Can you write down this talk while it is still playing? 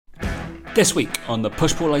This week on the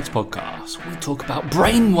Push Pull Legs podcast, we talk about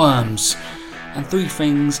brainworms and 3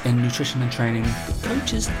 things in nutrition and training that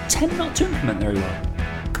coaches tend not to implement very well.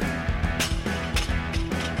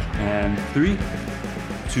 And 3,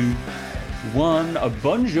 2, 1.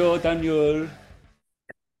 Bonjour, Daniel.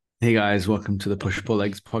 Hey guys, welcome to the Push Pull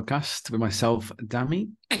Legs podcast with myself,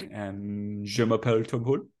 Dami. And je m'appelle Tom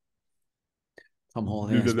Hall. Tom Hall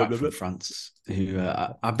here, is back from France. Who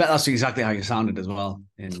I bet that's exactly how you sounded as well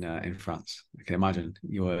in France. I can imagine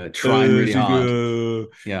you were trying really hard.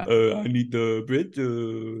 I need the bread.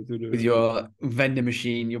 With your vending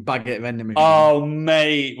machine, your baguette vending machine. Oh,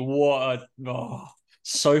 mate,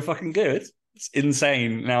 so fucking good. It's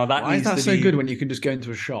insane. Now that why is that so good when you can just go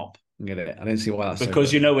into a shop and get it? I don't see why that's because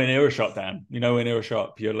so good. You know, when you're a shop, Dan. You know, when you're a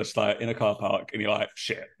shop, you're just like in a car park and you're like,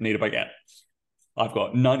 shit, need a baguette. I've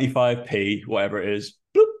got 95p, whatever it is.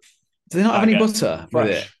 Bloop, do they not have any butter fresh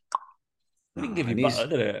with it? They didn't give you butter,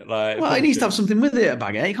 did it? Like, well, it needs to have something with it, a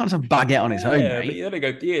baguette. You can't just have baguette on its own, mate. But you're going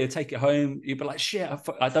to go, take it home. You'd be like, shit,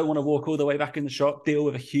 I don't want to walk all the way back in the shop, deal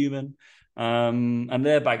with a human. And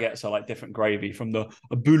their baguettes are like different gravy from the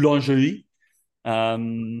boulangerie.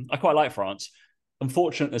 I quite like France.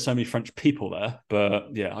 Unfortunately, there's so many French people there.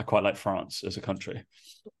 But yeah, I quite like France as a country.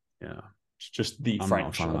 Yeah. It's just the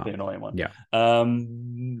French, the annoying one. Yeah.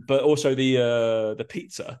 But also the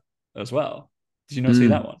pizza as well. Did you not see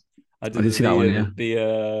that one? I did see that one.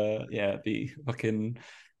 Yeah. The fucking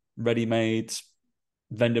ready-made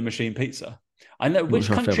vending machine pizza. I know which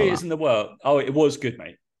country is in the world. Oh, it was good,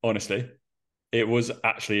 mate. Honestly, it was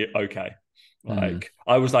actually okay. Like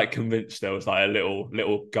I was like convinced there was like a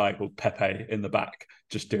little guy called Pepe in the back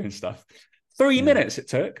just doing stuff. 3 minutes it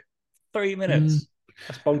took. 3 minutes.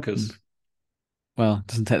 That's bonkers. Well, it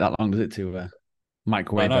doesn't take that long, does it, to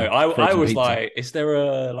microwave? I know. I was pizza. Like, is there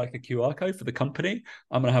a QR code for the company?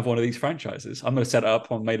 I'm gonna have one of these franchises. I'm gonna set it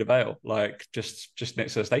up on Maida Vale, like just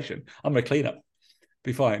next to the station. I'm gonna clean up.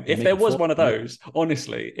 Be fine. If there was one of those,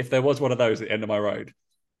 honestly, if there was one of those at the end of my road,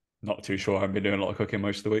 not too sure. I've been doing a lot of cooking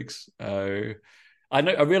most of the weeks. I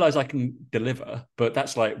realize I can deliver, but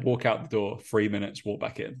that's like walk out the door, 3 minutes, walk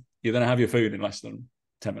back in. You're gonna have your food in less than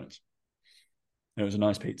 10 minutes. It was a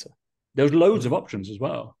nice pizza. There was loads of options as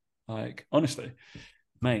well. Like, honestly,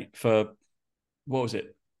 mate, for what was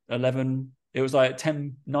it? 11, it was like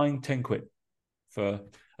 10 quid for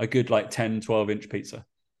a good like 10, 12-inch pizza.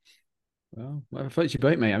 Well, whatever floats your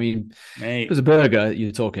boat, mate. I mean, mate, there's a burger,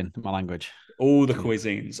 you're talking my language. All the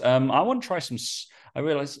cuisines. I want to try some. I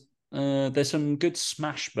realize there's some good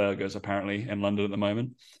smash burgers apparently in London at the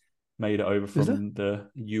moment. Made it over from the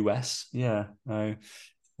US. Yeah. I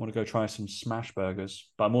want to go try some smash burgers,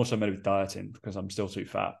 but I'm also maybe dieting because I'm still too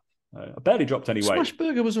fat. I barely dropped any weight. Smash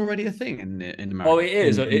burger was already a thing in America. Oh, it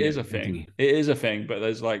is. It is a thing. It is a thing, but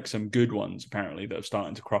there's like some good ones apparently that are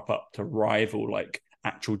starting to crop up to rival like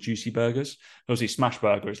actual juicy burgers. Obviously, smash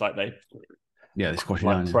burger is like they squash it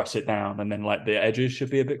down, press yeah. it down, and then like the edges should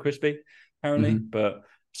be a bit crispy, apparently. But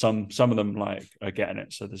some of them like are getting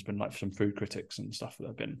it. So there's been like some food critics and stuff that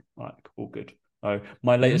have been like all good.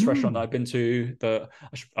 My latest restaurant that I've been to,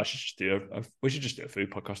 we should just do a food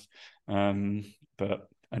podcast. And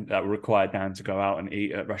that would require Dan to go out and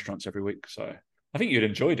eat at restaurants every week. So I think you'd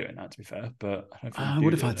enjoy doing that, to be fair. But I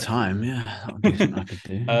would have had time. Yeah, that would be something I could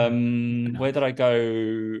do. Where did I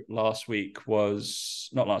go last week? Was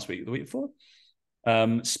not last week, the week before.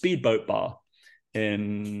 Speedboat Bar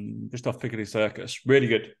in just off Piccadilly Circus. Really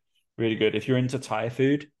good, really good. If you're into Thai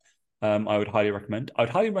food, I would highly recommend. I would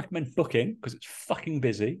highly recommend booking because it's fucking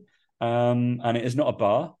busy. And it is not a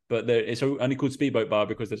bar, but it's only called Speedboat Bar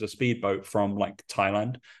because there's a speedboat from like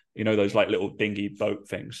Thailand. You know, those like little dinghy boat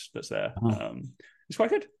things that's there. It's quite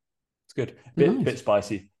good. It's good. Bit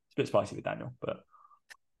spicy. It's a bit spicy with Daniel, but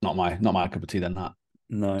not my cup of tea then. That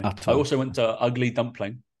no. I also went to Ugly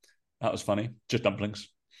Dumpling. That was funny. Just dumplings.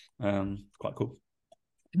 Quite cool.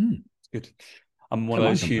 It's good. I'm one of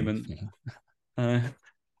those humans.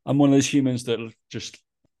 I'm one of those humans that just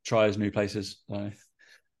tries new places. So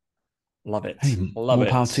love it. Hey, more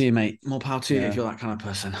power to you, mate. More power to you if you're that kind of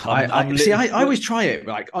person. I always try it.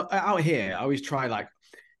 Like out here, I always try like a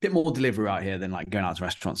bit more delivery out here than like going out to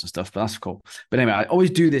restaurants and stuff. But that's cool. But anyway, I always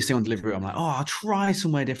do this thing on delivery. I'm like, I'll try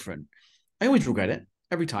somewhere different. I always regret it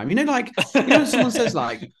every time. You know, like someone says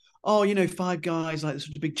like, Five Guys, like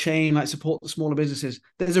such a big chain, like support the smaller businesses.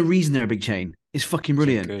 There's a reason they're a big chain. It's fucking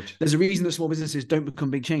brilliant. There's a reason that small businesses don't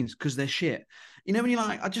become big chains because they're shit. You know, when you're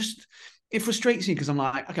like, it frustrates me because I'm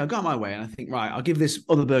like, okay, I'll go out my way and I think, right, I'll give this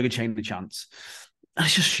other burger chain a chance. And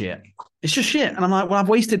it's just shit. It's just shit. And I'm like, well, I've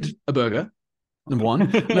wasted a burger. Number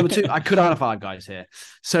one. Number two, I could have Five Guys here.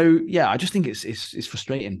 So yeah, I just think it's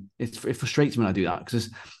frustrating. It frustrates me when I do that because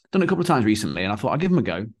done it a couple of times recently, and I thought I'd give them a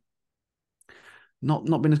go.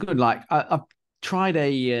 Not been as good. Like I've tried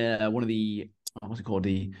one of the what's it called,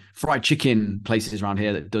 the fried chicken places around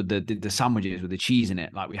here that did the sandwiches with the cheese in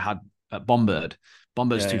it, like we had at Bombird.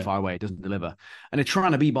 Bombird's too far away; it doesn't deliver, and they're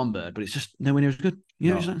trying to be Bombird, but it's just nowhere near as good.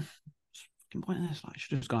 You know, it's like, fucking pointless. Like, I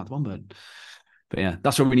should have just gone out to Bombird. But yeah,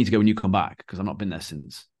 that's where we need to go when you come back, because I've not been there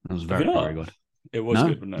since. It was very, very good. It was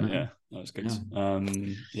good, wasn't it? No. Yeah, that was good.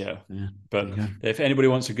 Yeah. But if anybody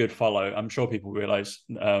wants a good follow, I'm sure people realize,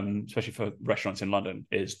 especially for restaurants in London,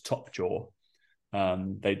 is Top Jaw.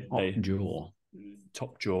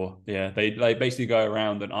 Top Jaw. Yeah, they basically go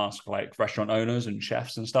around and ask like restaurant owners and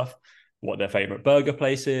chefs and stuff what their favorite burger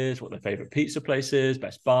place is, what their favorite pizza place is,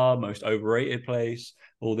 best bar, most overrated place,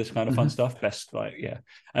 all this kind of fun stuff. Best, like,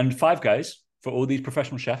 and Five Guys, for all these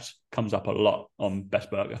professional chefs, comes up a lot on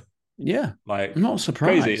best burger. Yeah, like, I'm not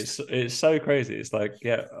surprised. Crazy. It's so crazy. It's like,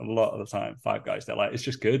 a lot of the time, Five Guys, they're like, it's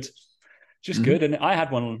just good. Just good. And I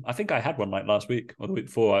think I had one like last week or the week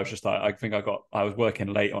before. I was just like, I was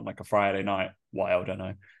working late on like a Friday night. Why, I don't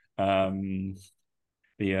know.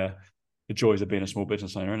 The joys of being a small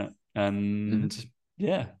business owner, innit? And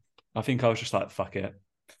I think I was just like, fuck it.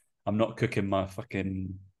 I'm not cooking my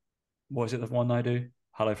fucking, what is it, the one I do?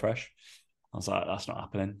 HelloFresh. I was like, that's not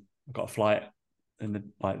happening. I've got a flight in the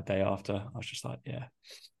day after. I was just like,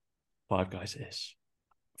 Five Guys is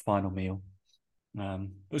final meal. It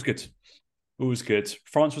was good. It was good.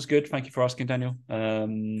 France was good. Thank you for asking, Daniel. Well,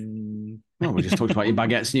 we just talked about your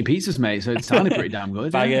baguettes and your pizzas, mate. So it's sounded pretty damn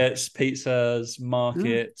good. Baguettes, pizzas,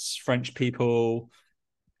 markets, French people,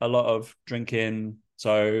 a lot of drinking.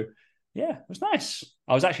 So it was nice.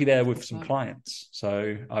 I was actually there with some clients,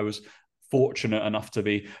 so I was fortunate enough to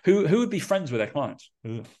be who would be friends with their clients.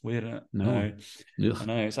 Ugh, weird, isn't it? No. I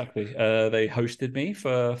know, exactly. They hosted me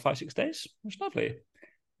for 5-6 days. It was lovely,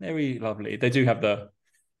 very lovely. They do have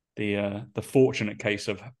the fortunate case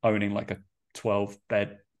of owning like a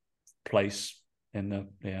 12-bed place in the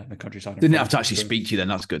countryside. Didn't have to actually speak to you then.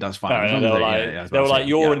 That's good. That's fine. No, they were like,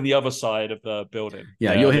 you're in the other side of the building.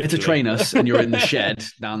 Yeah, you're here to train us, and you're in the shed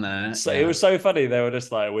down there. So it was so funny. They were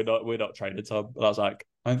just like, we're not training Tom. But I was like,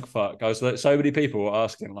 thank fuck. I was like, so many people were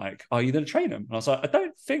asking like, are you going to train them? And I was like, I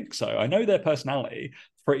don't think so. I know their personality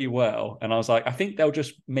pretty well, and I was like, I think they'll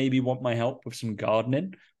just maybe want my help with some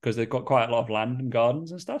gardening, because they've got quite a lot of land and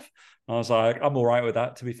gardens and stuff. And I was like, I'm all right with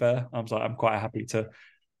that, to be fair. I was like, I'm quite happy to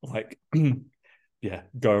like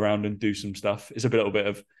go around and do some stuff. It's a little bit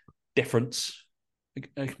of difference,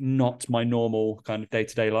 like, not my normal kind of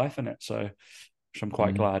day-to-day life in it. So which I'm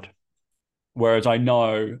quite glad. Whereas I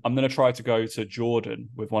know I'm going to try to go to Jordan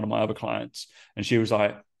with one of my other clients. And she was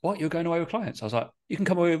like, what, you're going away with clients? I was like, you can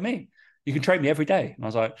come away with me. You can train me every day. And I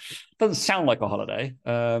was like, doesn't sound like a holiday.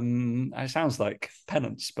 It sounds like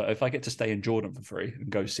penance. But if I get to stay in Jordan for free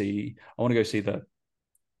and I want to go see the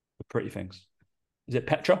pretty things. Is it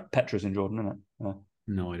Petra? Petra's in Jordan, isn't it? Yeah.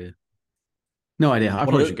 No idea. I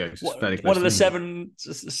probably should go. One of the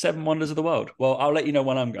seven wonders of the world. Well, I'll let you know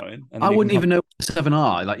when I'm going. I wouldn't even know what the 7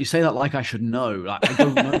 are. Like, you say that like I should know. Like, I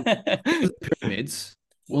don't know. Pyramids.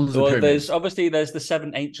 There's the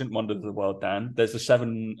 7 ancient wonders of the world, Dan. There's the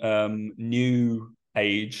 7 new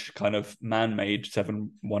age kind of man-made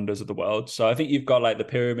 7 wonders of the world. So I think you've got like the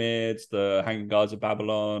pyramids, the Hanging Gardens of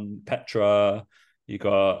Babylon, Petra. You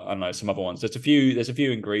got, I don't know, some other ones. There's a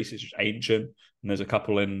few in Greece. It's just ancient, and there's a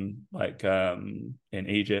couple in in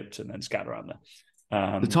Egypt, and then scattered around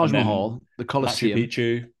there. The Taj Mahal, the Colosseum,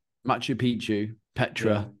 Machu Picchu,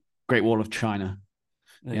 Petra, Great Wall of China.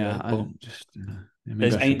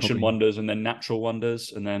 There's ancient wonders, and then natural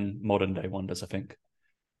wonders, and then modern day wonders. I think.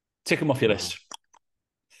 Tick them off your list.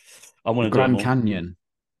 I want to Grand Canyon.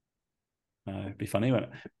 It'd be funny,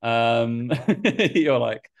 wouldn't it? You're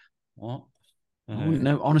like, what? I wouldn't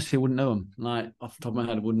know. Honestly, I wouldn't know them. Like, off the top of my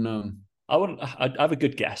head, I wouldn't know them. I'd have a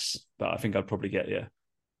good guess, but I think I'd probably get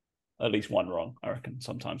at least one wrong. I reckon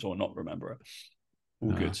sometimes, or not remember it.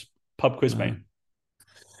 All good. Pub quiz, mate.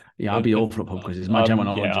 Yeah, I'd be awful at pub quizzes. My general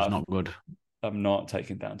knowledge is not good. I'm not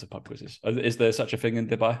taking down to pub quizzes. Is there such a thing in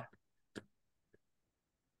Dubai?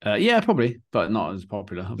 Yeah, probably, but not as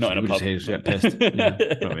popular. Not in a pub. Just get pissed.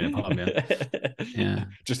 Probably in a pub. Yeah.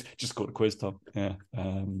 Just called a quiz, Tom. Yeah.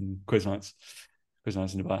 Quiz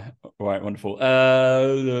nights in Dubai. All right, wonderful.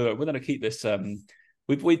 We're going to keep this.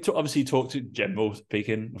 We obviously talked to general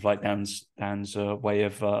speaking of like Dan's way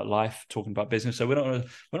of life, talking about business. So we don't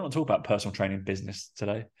want to talk about personal training business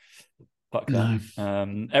today. Fuck that.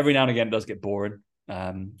 No. Every now and again, it does get boring.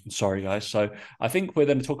 Sorry, guys. So I think we're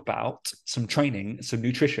going to talk about some training, some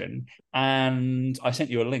nutrition, and I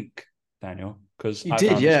sent you a link Daniel, because You I did,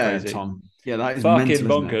 found this yeah, crazy. Tom. Yeah, that is Fucking mental, isn't it?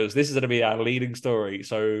 bonkers. This is going to be our leading story.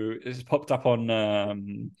 So this popped up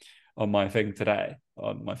on my thing today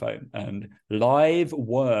on my phone, and live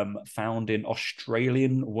worm found in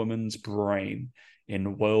Australian woman's brain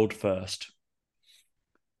in world first.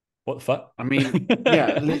 What the fuck? I mean,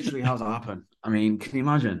 yeah, literally, how's that happen? I mean, can you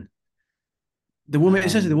imagine? The woman, it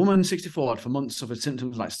says the woman 64 had for months suffered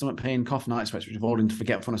symptoms like stomach pain, cough, night sweats, which evolved into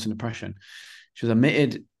forgetfulness and depression. She was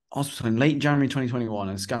admitted hospital in late January 2021,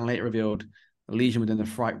 and a scan later revealed a lesion within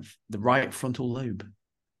the right frontal lobe.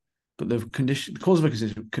 But the cause of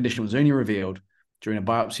the condition was only revealed during a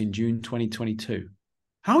biopsy in June 2022.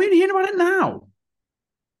 How are you hearing about it now?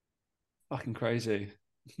 Fucking crazy.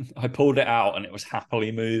 I pulled it out and it was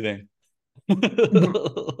happily moving.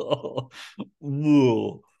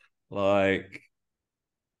 like,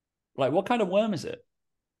 what kind of worm is it?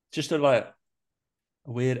 Just a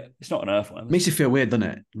weird. It's not an earthworm. Makes you feel weird, doesn't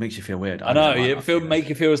it? Makes you feel weird. I I know don't like that. make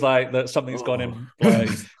it feels like that something's gone Oh. in. Like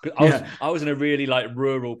Yeah. I was in a really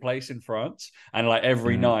rural place in France, and like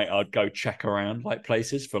every night I'd go check around like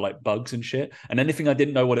places for like bugs and shit, and anything I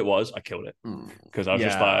didn't know what it was, I killed it because I was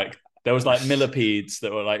just Yeah. like there was like millipedes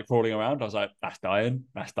that were like crawling around. I was like, that's dying.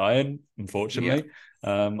 Unfortunately,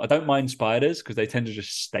 I don't mind spiders because they tend to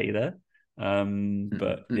just stay there.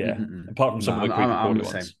 But yeah, apart from some of the creepy crawly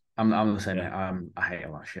ones. I'm the same. Yeah. I hate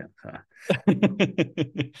all that shit. So.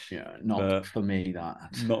 Yeah, not but for me. That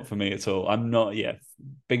not for me at all. I'm not. Yeah,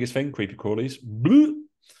 biggest thing, creepy crawlies. Bleh,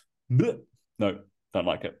 bleh. No, don't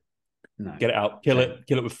like it. No, get it out. Kill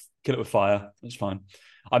it with fire. That's fine.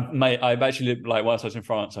 I've actually like whilst I was in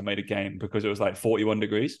France, I made a game because it was like 41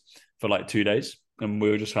 degrees for like 2 days, and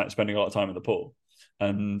we were just like spending a lot of time at the pool.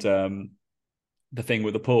 And the thing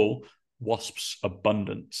with the pool, wasps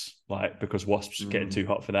abundance, like because wasps getting too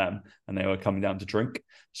hot for them, and they were coming down to drink.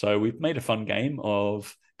 So we've made a fun game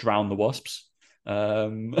of drown the wasps.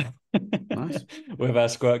 Nice. With our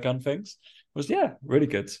squirt gun things. It was really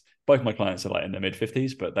good. Both my clients are like in their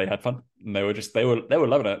mid-50s, but they had fun. And they were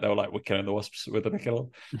loving it. They were like, we're killing the wasps with the killer.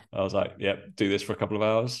 I was like, yeah, do this for a couple of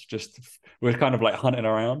hours. Just we're kind of like hunting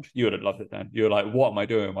around. You would have loved it then. You were like, what am I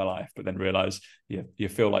doing in my life? But then realize you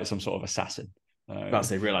feel like some sort of assassin. That's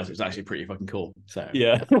they realized it was actually pretty fucking cool. So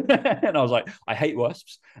yeah. And I was like, I hate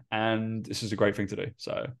wasps, and this is a great thing to do.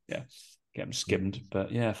 So yeah, get them skimmed.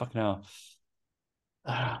 But yeah, fucking hell.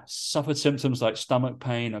 Suffered symptoms like stomach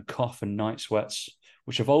pain, a cough, and night sweats,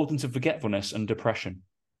 which evolved into forgetfulness and depression.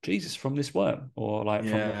 Jesus, from this worm or like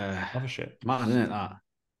from other shit. Mad, isn't it? That.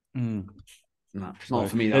 No, it's not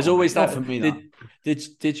for me. There's always that. For me,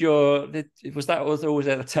 Was always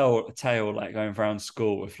a tale like going around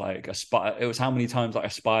school with like a spider? It was how many times like a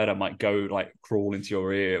spider might go like crawl into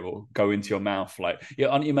your ear or go into your mouth. Like,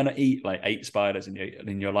 aren't you meant to eat like 8 spiders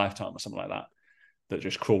in your lifetime or something like that? That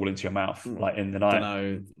just crawl into your mouth like in the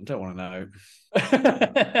night. Don't want to know.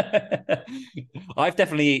 I've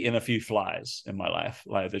definitely eaten a few flies in my life.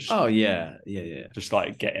 Like there's just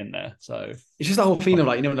like get in there. So it's just the whole thing of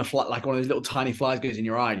like, when a fly, like one of those little tiny flies goes in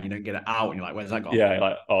your eye and you don't get it out, and you're like, where's that gone? Yeah,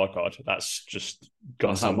 like, oh god, that's just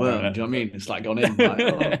gone somewhere. Do you know what I mean? It's like gone in.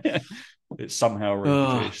 Like, it's somehow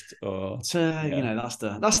reproduced. That's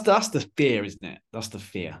the fear, isn't it? That's the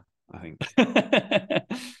fear, I think.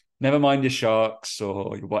 Never mind your sharks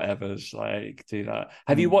or your whatever's. Like, do that.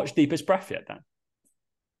 Have you watched Deepest Breath yet, Dan?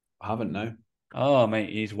 I haven't, no. Oh, mate,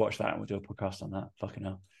 you need to watch that and we'll do a podcast on that. Fucking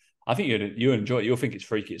hell. I think you'll enjoy it. You'll think it's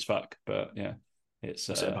freaky as fuck, but yeah. What's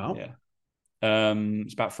it about? Yeah.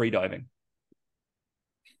 It's about free diving.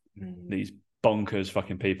 These bonkers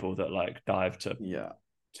fucking people that like dive to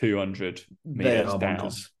 200 meters down.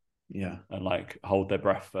 Bonkers. Yeah. And like hold their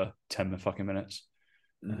breath for 10 fucking minutes.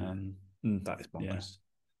 That is bonkers.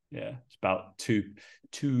 Yeah, it's about two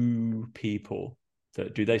people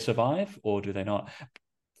that do they survive or do they not?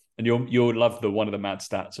 And you'll love one of the mad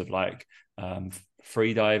stats of like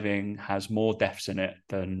free diving has more deaths in it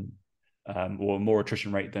than or more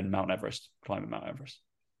attrition rate than climbing Mount Everest.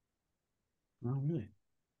 Oh really?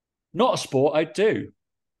 Not a sport I do.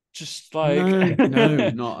 Just like no,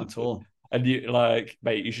 not at all. And you like,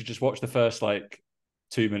 mate, you should just watch the first like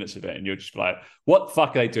 2 minutes of it and you'll just be like, what the fuck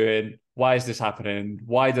are they doing? Why is this happening?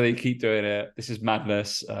 Why do they keep doing it? This is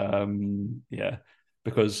madness.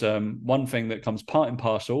 Because one thing that comes part and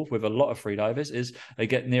parcel with a lot of freedivers is they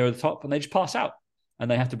get near the top and they just pass out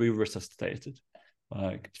and they have to be resuscitated.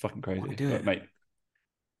 Like, it's fucking crazy. But, mate,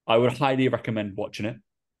 I would highly recommend watching it.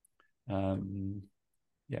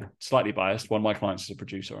 Slightly biased. One of my clients is a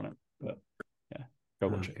producer on it, but yeah, go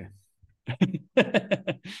watch it.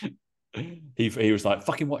 He was like,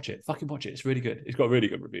 fucking watch it. It's really good. It's got really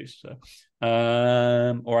good reviews. So,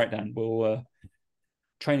 all right, Dan, we'll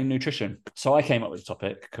training nutrition. So I came up with the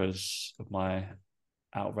topic because of my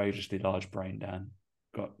outrageously large brain, Dan.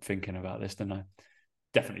 Got thinking about this, didn't I?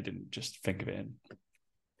 Definitely didn't just think of it in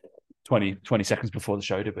 20 seconds before the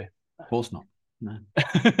show, did we? Of course not. No.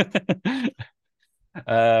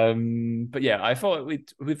 But yeah, I thought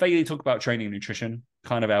we'd vaguely talk about training and nutrition,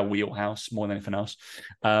 kind of our wheelhouse more than anything else.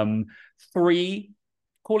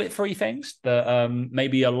 Call it three things that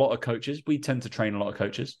maybe a lot of coaches, we tend to train a lot of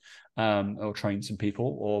coaches, or train some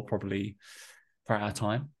people, or probably for our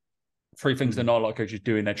time. Three things that not a lot of coaches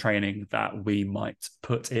do in their training that we might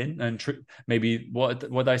put in, and maybe what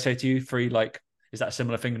did I say to you? Three, like, is that a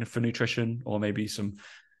similar thing for nutrition, or maybe some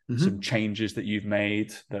changes that you've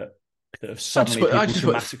made that have suddenly I just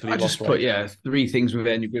put three things with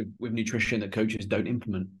nutrition that coaches don't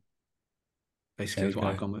implement. Basically, is what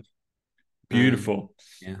I've gone with. Beautiful.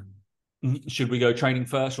 Yeah. Should we go training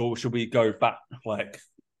first, or should we go back like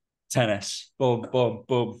tennis? Boom, boom,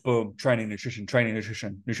 boom, boom. Training, nutrition,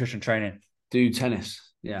 training. Do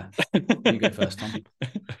tennis. Yeah. You go first, Tom.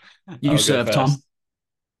 You serve, Tom.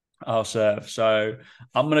 I'll serve. So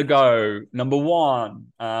I'm gonna go number one.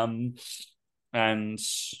 And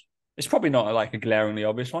it's probably not like a glaringly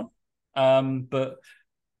obvious one. But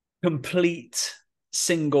complete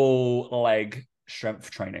single leg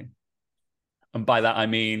strength training. And by that, I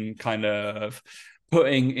mean kind of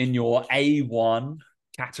putting in your A1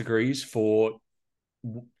 categories for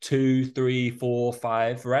 2, 3, 4,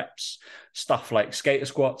 5 reps, stuff like skater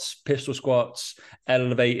squats, pistol squats,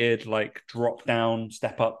 elevated, like drop down,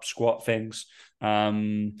 step up squat things,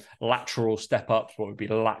 lateral step ups, what would be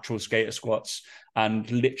lateral skater squats, and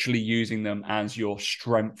literally using them as your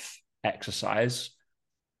strength exercise,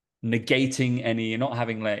 negating any, not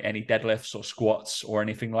having like any deadlifts or squats or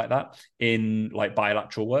anything like that in like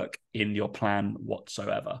bilateral work in your plan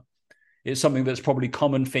whatsoever. It's something that's probably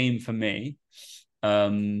common theme for me.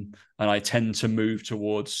 And I tend to move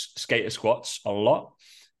towards skater squats a lot.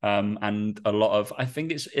 And a lot of, I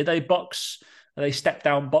think are they step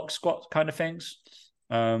down box squat kind of things?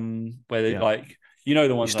 Where they like, you know,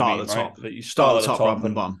 the ones you start at the top, right? That you start at the top rather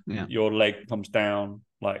than bottom. Yeah. Your leg comes down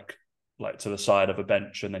like to the side of a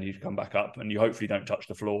bench, and then you come back up, and you hopefully don't touch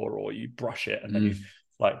the floor, or you brush it, and then you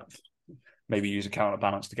like maybe use a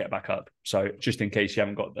counterbalance to get back up. So just in case you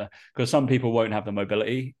haven't got because some people won't have the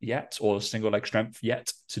mobility yet or single leg strength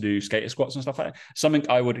yet to do skater squats and stuff like that. Something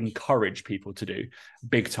I would encourage people to do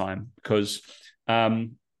big time, because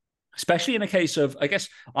especially in a case of, I guess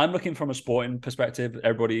I'm looking from a sporting perspective.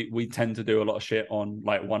 We tend to do a lot of shit on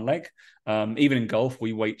like one leg. Even in golf,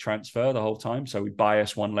 we weight transfer the whole time. So we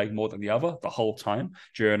bias one leg more than the other the whole time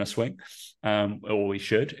during a swing. Or we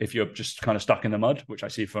should, if you're just kind of stuck in the mud, which I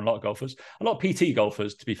see from a lot of golfers, a lot of PT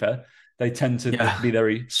golfers, to be fair. They tend to be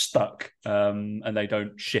very stuck, and they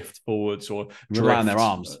don't shift forwards or rely on their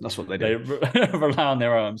arms. That's what they do. They rely on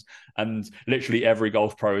their arms. And literally every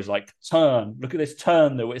golf pro is like, turn. Look at this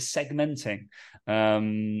turn that we're segmenting.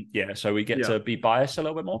 So we get to be biased a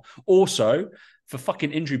little bit more. Also, for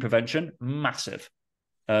fucking injury prevention, massive.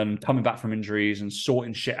 And coming back from injuries and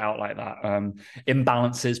sorting shit out like that.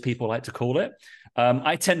 Imbalances, people like to call it.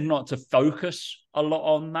 I tend not to focus a lot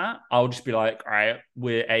on that. I'll just be like, all right,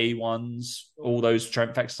 we're A1s, all those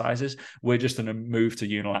strength exercises. We're just going to move to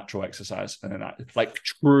unilateral exercise. And then that, like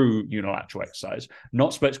true unilateral exercise,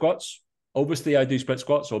 not split squats. Obviously, I do split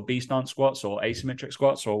squats or B stance squats or asymmetric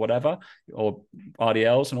squats or whatever, or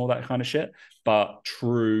RDLs and all that kind of shit. But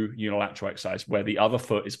true unilateral exercise where the other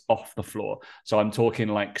foot is off the floor. So I'm talking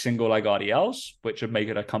like single leg RDLs, which would make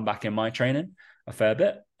it a comeback in my training a fair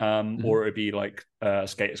bit. Or it'd be like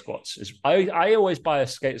skater squats. I always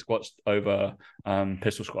bias skater squats over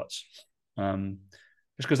pistol squats, just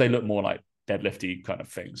because they look more like deadlifty kind of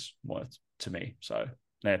things more to me. So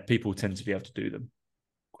people tend to be able to do them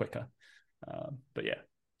quicker. But yeah,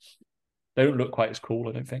 they don't look quite as cool,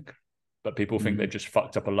 I don't think. But people think they've just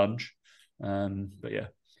fucked up a lunge. But yeah,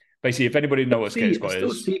 basically, if anybody knows what skater squat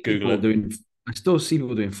is, Google it. I still see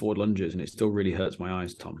people doing forward lunges, and it still really hurts my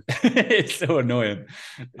eyes, Tom. It's so annoying.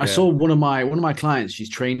 I saw one of my clients.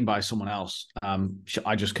 She's trained by someone else.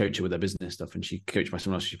 I just coach her with her business stuff, and she coached by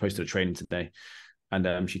someone else. She posted a training today,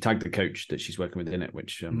 and she tagged the coach that she's working with in it,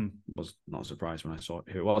 which was not a surprise when I saw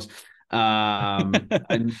who it was.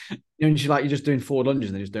 And she's like, "You're just doing forward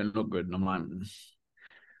lunges, and they just don't look good." And I'm like,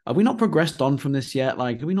 have we not progressed on from this yet?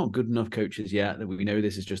 Like, are we not good enough coaches yet that we know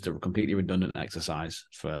this is just a completely redundant exercise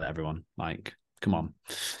for everyone? Like, come on.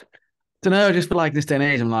 I don't know. I just feel like this day and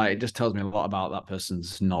age, I'm like, it just tells me a lot about that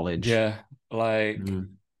person's knowledge. Yeah. Like,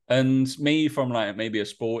 and me from like maybe a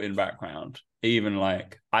sporting background, even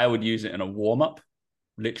like I would use it in a warm up,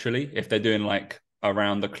 literally, if they're doing like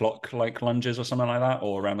around the clock like lunges or something like that,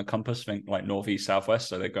 or around the compass, think like northeast, southwest,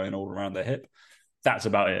 so they're going all around their hip. That's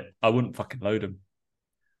about it. I wouldn't fucking load them.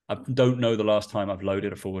 I don't know the last time I've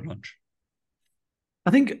loaded a forward lunge.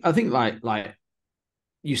 I think like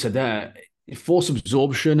you said there, force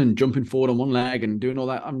absorption and jumping forward on one leg and doing all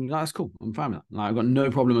that. I mean, that's cool. I'm fine with that. Like, I've got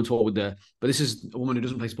no problem at all with the. But this is a woman who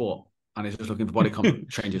doesn't play sport and is just looking for body comp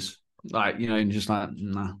changes. Like, you know, and just like,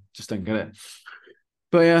 nah, just don't get it.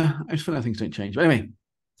 But yeah, I just feel like things don't change. But anyway,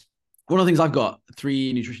 one of the things I've got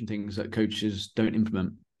 3 nutrition things that coaches don't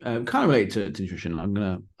implement. Kind of related to nutrition. I'm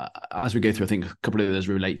gonna, as we go through, I think a couple of others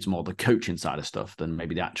relate to more the coaching side of stuff than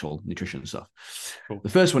maybe the actual nutrition stuff. Cool. The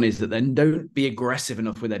first one is that then don't be aggressive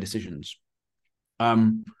enough with their decisions.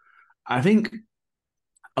 I think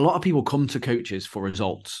a lot of people come to coaches for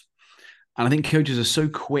results. And I think coaches are so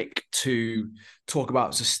quick to talk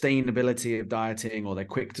about sustainability of dieting, or they're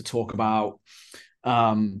quick to talk about,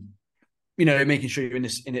 you know, making sure you're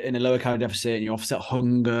in a lower calorie deficit and you offset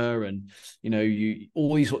hunger, and you know, you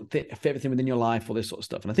all these sort of fit everything within your life, all this sort of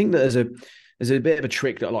stuff. And I think that there's a bit of a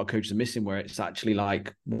trick that a lot of coaches are missing, where it's actually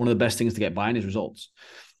like one of the best things to get buy-in is results.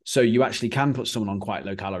 So you actually can put someone on quite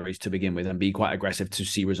low calories to begin with and be quite aggressive to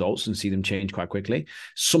see results and see them change quite quickly.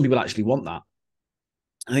 Some people actually want that.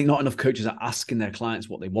 I think not enough coaches are asking their clients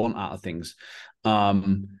what they want out of things.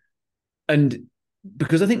 And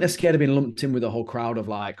because I think they're scared of being lumped in with the whole crowd of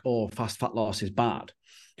like, oh, fast fat loss is bad.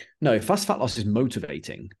 No, fast fat loss is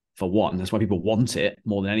motivating, for one. That's why people want it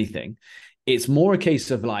more than anything. It's more a case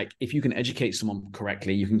of like, if you can educate someone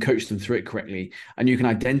correctly, you can coach them through it correctly, and you can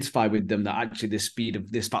identify with them that actually this speed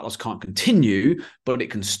of this fat loss can't continue, but it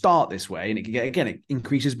can start this way. And it can get, again, it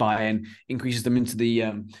increases buy-in, increases them into the,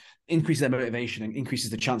 increases their motivation, and increases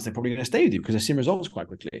the chance they're probably going to stay with you because they're seeing results quite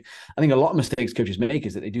quickly. I think a lot of mistakes coaches make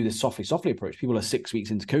is that they do this softly approach. People are 6 weeks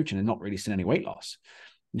into coaching and not really seeing any weight loss.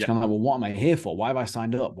 It's kind of like, well, what am I here for? Why have I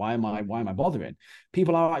signed up? Why am I bothering?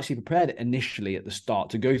 People are actually prepared initially at the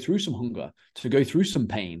start to go through some hunger, to go through some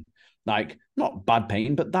pain, like not bad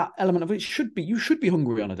pain, but that element of it should be, you should be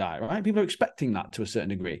hungry on a diet, right? People are expecting that to a certain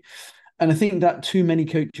degree. And I think that too many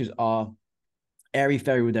coaches are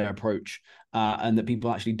airy-fairy with their approach, and that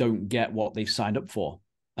people actually don't get what they've signed up for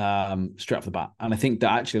straight off the bat. And I think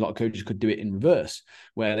that actually a lot of coaches could do it in reverse,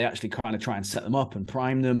 where they actually kind of try and set them up and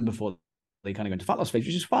prime them before they kind of go into fat loss phase,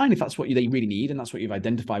 which is fine if that's what they really need and that's what you've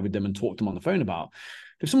identified with them and talked to them on the phone about.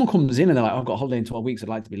 If someone comes in and they're like, oh, I've got a holiday in 12 weeks, I'd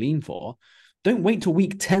like to be lean for, don't wait till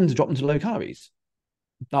week 10 to drop them to low calories.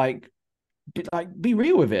 Be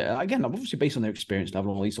real with it. Again, obviously based on their experience level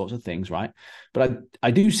and all these sorts of things, right? But I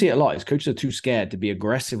do see it a lot. Is coaches are too scared to be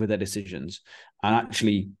aggressive with their decisions and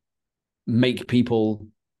actually make people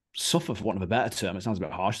suffer, for want of a better term. It sounds a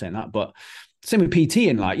bit harsh saying that, but same with PT.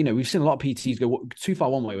 And like, you know, we've seen a lot of PTs go too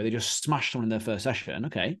far one way where they just smash someone in their first session.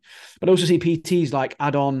 Okay. But I also see PTs like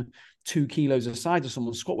add on 2 kilos a side to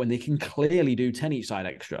someone's squat when they can clearly do 10 each side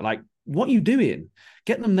extra. Like, what are you doing?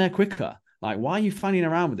 Get them there quicker. Like, why are you fanning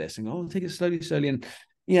around with this? And go, oh, take it slowly. And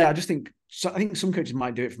yeah, I think some coaches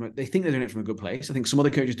might do it they think they're doing it from a good place. I think some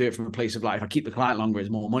other coaches do it from a place of like, if I keep the client longer, it's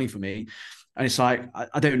more money for me. And it's like,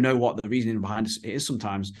 I don't know what the reasoning behind it is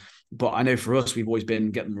sometimes, but I know for us, we've always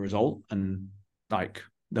been getting the result and like,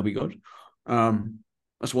 they'll be good.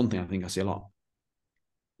 That's one thing I think I see a lot.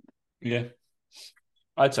 Yeah,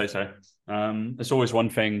 I'd say so. It's always one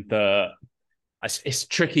thing that it's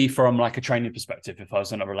tricky from like a training perspective. If I was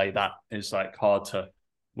going to relate that, it's like hard to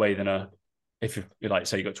weigh than if you like,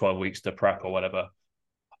 say you got 12 weeks to prep or whatever,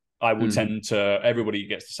 I will tend to, everybody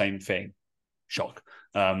gets the same thing, shock,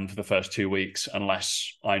 for the first 2 weeks,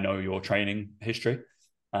 unless I know your training history.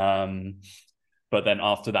 But then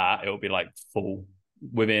after that, it'll be like full.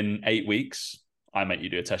 Within 8 weeks, I make you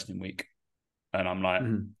do a testing week. And I'm like,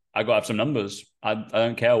 I got to have some numbers. I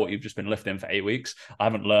don't care what you've just been lifting for 8 weeks. I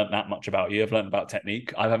haven't learned that much about you. I've learned about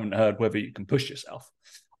technique. I haven't heard whether you can push yourself.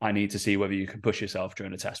 I need to see whether you can push yourself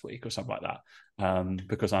during a test week or something like that.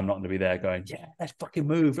 Because I'm not going to be there going, yeah, let's fucking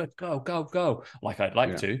move. Let's go. Like I'd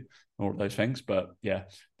like to, all those things. But yeah,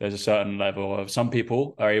 there's a certain level of, some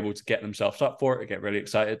people are able to get themselves up for it, get really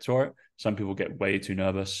excited for it. Some people get way too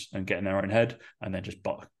nervous and get in their own head and then just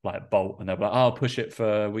bolt. And they're like, oh, I'll push it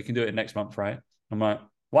we can do it next month, right? I'm like,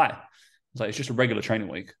 why? It's like, it's just a regular training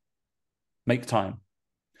week. Make time.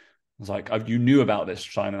 I was like, you knew about this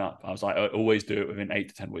signing up. I was like, I always do it within 8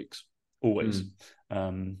 to 10 weeks. Always.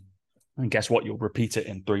 And guess what? You'll repeat it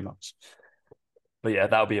in 3 months. But yeah,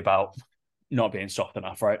 that'll be about not being soft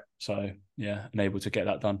enough, right? So yeah, and able to get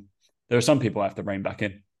that done. There are some people I have to rein back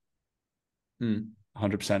in.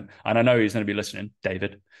 100%. And I know he's going to be listening,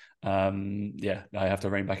 David. Yeah, I have to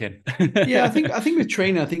rein back in. Yeah, I think with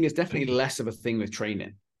training, I think it's definitely less of a thing with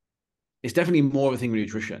training. it's definitely more of a thing with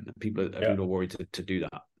nutrition. People are worried to do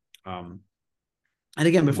that. And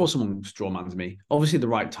again, before someone strawmans me, obviously the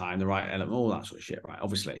right time, the right element, all that sort of shit, right?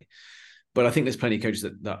 Obviously. But I think there's plenty of coaches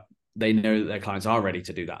that they know that their clients are ready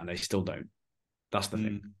to do that and they still don't. That's the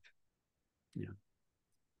thing. Yeah.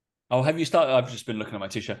 Oh, have you started? I've just been looking at my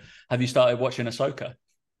t-shirt. Have you started watching Ahsoka?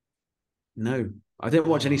 No, I didn't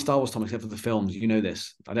watch any Star Wars, Tom, except for the films. You know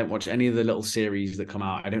this. I don't watch any of the little series that come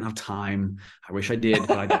out. I don't have time. I wish I did,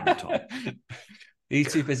 but I don't, Tom.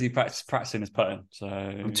 He's too busy practicing his putting. So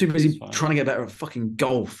I'm too busy trying to get better at fucking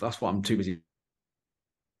golf. That's what I'm too busy.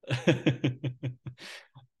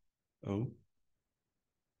 Oh.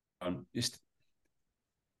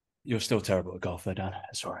 You're still terrible at golf, though, Dan.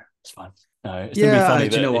 It's all right. It's fine. No, it's gonna be funny.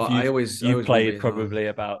 Do you know what? You played probably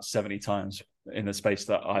about 70 times in the space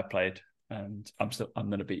that I played, and I'm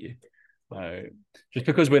gonna beat you. Just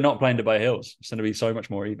because we're not playing Dubai Hills, it's gonna be so much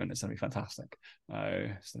more even. It's gonna be fantastic.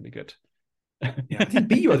 It's gonna be good. Yeah, I didn't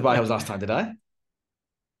beat you at Dubai Hills last time, did I?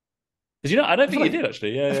 Did you not? I don't think you did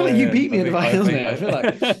actually. Yeah, I feel like you beat me at Dubai Hills, mate.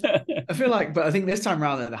 I feel like, but I think this time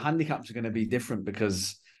around the handicaps are going to be different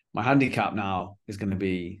because my handicap now is going to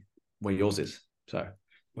be where yours is. So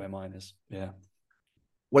where mine is, yeah.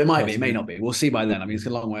 Well, it might be, it may not be. We'll see by then. I mean, it's a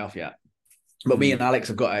long way off yet. But me and Alex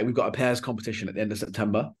we've got a pairs competition at the end of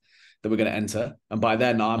September that we're going to enter, and by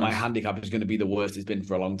then my handicap is going to be the worst it's been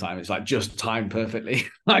for a long time. It's like just timed perfectly.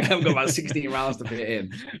 Like I've got about 16 rounds to fit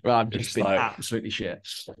in. Well, I've just been absolutely shit.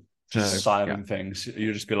 Silent things.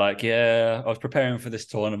 You just be like, yeah, I was preparing for this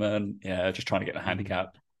tournament. Yeah, just trying to get the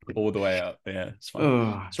handicap all the way up. Yeah, it's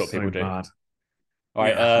fine. That's what people do. All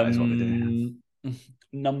right. That is what they do.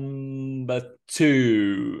 Number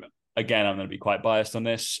 2. Again, I'm going to be quite biased on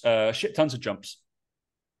this. Shit tons of jumps.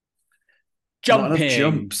 Jumping. Not enough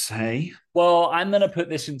jumps, hey? Well, I'm going to put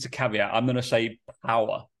this into caveat. I'm going to say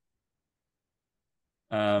power.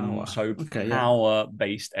 Power-based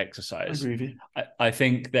exercise. I agree with you. I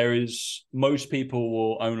think most people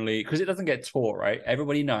will only, because it doesn't get taught, right?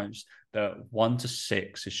 Everybody knows that 1 to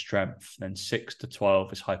 6 is strength, then 6 to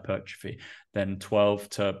 12 is hypertrophy, then 12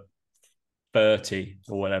 to 30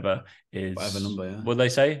 or whatever is number, yeah. What do they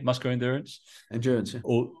say? Muscular endurance? Endurance, yeah.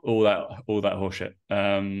 All that horseshit.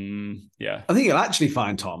 Yeah. I think you'll actually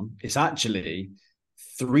find, Tom, it's actually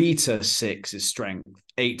 3 to 6 is strength,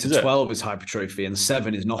 8 to 12 is hypertrophy, and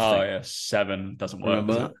 7 is nothing. Oh yeah, 7 doesn't work.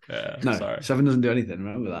 Remember? Yeah, no, sorry. 7 doesn't do anything.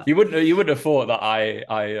 Remember that. You wouldn't have thought that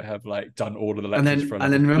I have like done all of the lectures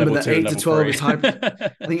and then remember that 8 to 12 is I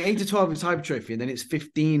think 8 to 12 is hypertrophy, and then it's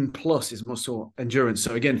 15 plus is muscle endurance.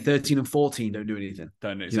 So again, 13 and 14 don't do anything.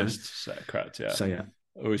 Don't exist. You know? So correct. Yeah. So yeah,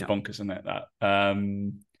 always bonkers, isn't it? That.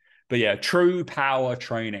 But yeah, true power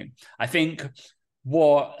training. I think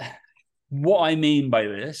what I mean by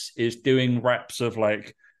this is doing reps of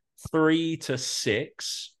like 3 to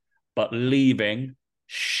 6, but leaving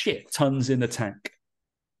shit tons in the tank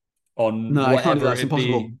on no, whatever I can't do that. It's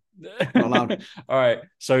impossible. Not allowed. All right.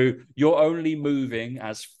 So you're only moving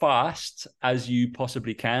as fast as you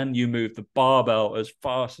possibly can. You move the barbell as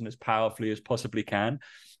fast and as powerfully as possibly can,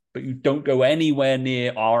 but you don't go anywhere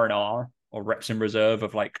near R&R or reps in reserve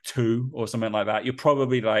of like 2 or something like that. You're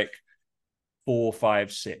probably like 4,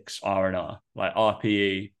 5, 6 R&R, like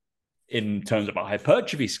RPE. In terms of a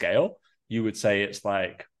hypertrophy scale, you would say it's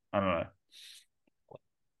like, I don't know,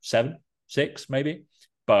 7, 6 maybe,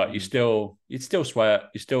 but you'd still sweat,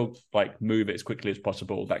 you still like move it as quickly as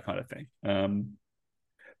possible, that kind of thing.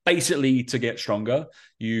 Basically, to get stronger,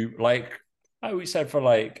 you like I always said for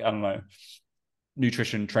like, I don't know,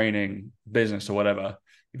 nutrition, training, business or whatever,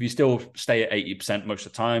 if you still stay at 80% most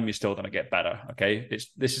of the time, you're still going to get better. Okay.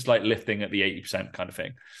 This is like lifting at the 80% kind of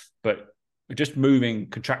thing, but just moving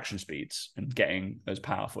contraction speeds and getting as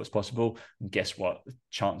powerful as possible. And guess what? The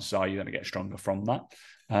chances are you're going to get stronger from that.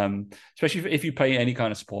 Especially if you play any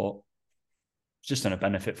kind of sport, it's just going to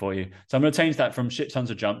benefit for you. So I'm going to change that from shit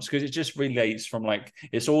tons of jumps because it just relates from like,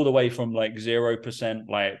 it's all the way from like 0%,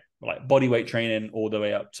 like body weight training all the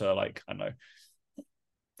way up to like, I don't know,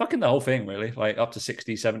 fucking the whole thing really, like up to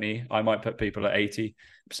 60, 70. I might put people at 80%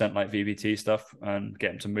 like VBT stuff and get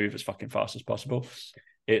them to move as fucking fast as possible.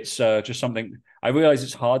 It's just something I realize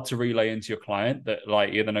it's hard to relay into your client that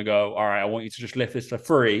like you're gonna go, all right, I want you to just lift this for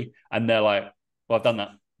free, and they're like, well, I've done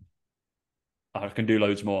that, I can do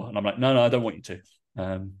loads more, and I'm like, no, I don't want you to.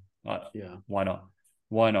 Yeah, why not?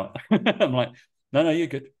 I'm like, no, you're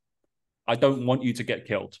good. I don't want you to get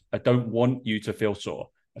killed. I don't want you to feel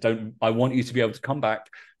sore. I want you to be able to come back,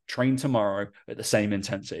 train tomorrow at the same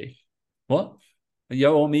intensity. What?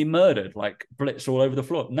 You want me murdered, like blitz all over the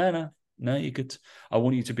floor? No. No, you could. I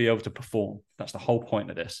want you to be able to perform. That's the whole point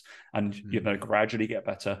of this. And you're going to gradually get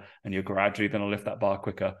better, and you're gradually going to lift that bar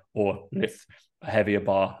quicker or lift a heavier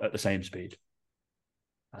bar at the same speed.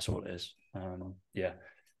 That's all it is. Yeah.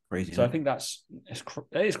 Crazy. So I think it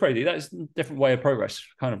is crazy. That is a different way of progress.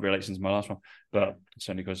 Kind of relates into my last one, but it's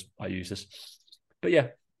only because I use this. But yeah,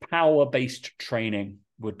 power-based training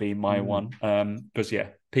would be my one. Because yeah,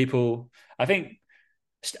 people, I think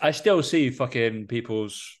I still see fucking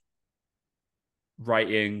people's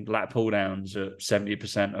writing lat pull downs at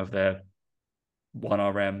 70% of their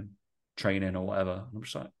 1RM training or whatever. I'm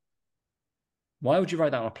just like, why would you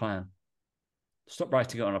write that on a plan? Stop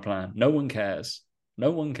writing it on a plan. No one cares.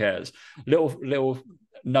 No one cares. Little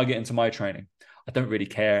nugget into my training. I don't really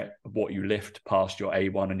care what you lift past your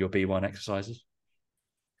A1 and your B1 exercises.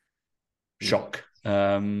 Shock.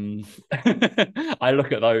 I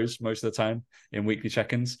look at those most of the time in weekly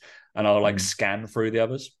check-ins, and I'll like scan through the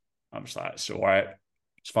others. I'm just like, it's all right.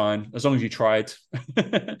 It's fine. As long as you tried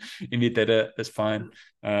and you did it, it's fine.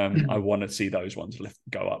 I want to see those ones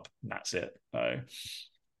go up. And that's it. So,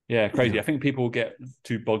 yeah, crazy. I think people get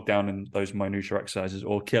too bogged down in those minutiae exercises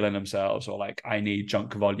or killing themselves or like, I need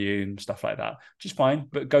junk volume, stuff like that. Which is fine,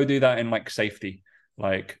 but go do that in like safety.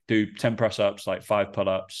 Like do 10 press-ups, like 5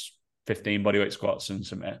 pull-ups, 15 bodyweight squats and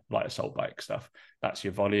some light assault bike stuff. That's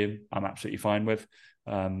your volume. I'm absolutely fine with.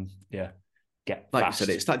 Get like fast. You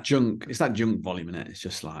said, it's that junk volume in it. It's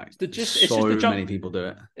just like so many people do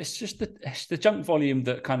it. It's just the junk volume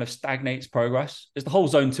that kind of stagnates progress. It's the whole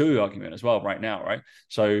zone 2 argument as well right now, right?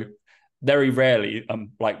 So very rarely,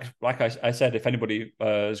 like I said, if anybody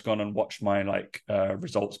has gone and watched my like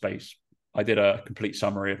results base, I did a complete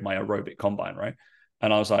summary of my aerobic combine, right?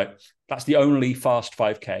 And I was like, that's the only fast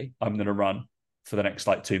 5K I'm going to run for the next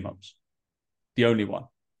like 2 months. The only one.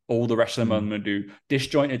 All the rest of them I'm going to do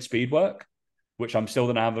disjointed speed work, which I'm still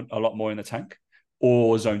going to have a lot more in the tank,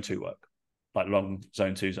 or zone 2 work, like long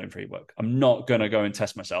zone 2, zone 3 work. I'm not going to go and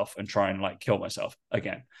test myself and try and like kill myself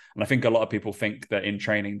again. And I think a lot of people think that in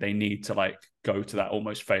training, they need to like go to that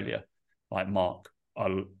almost failure, like mark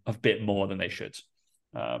a bit more than they should.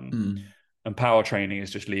 And power training is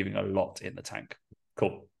just leaving a lot in the tank.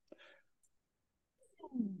 Cool.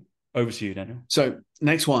 Over to you, Daniel. So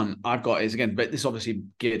next one I've got is, again, but this is obviously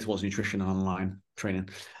geared towards nutrition and online training,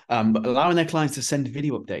 but allowing their clients to send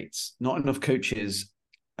video updates. Not enough coaches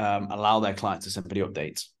allow their clients to send video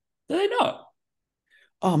updates. Do they not?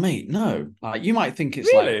 Oh, mate, no. Like, you might think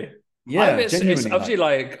it's really? Like, yeah, it's obviously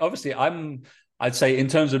like obviously I'd say in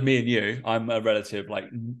terms of me and you, I'm a relative like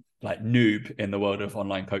noob in the world of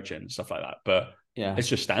online coaching and stuff like that. But yeah, it's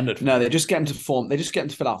just standard. No, they just get them to form. They just get them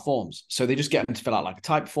to fill out forms. So they just get them to fill out like a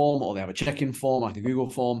type form, or they have a check-in form, like a Google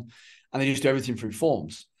form, and they just do everything through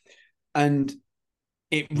forms. And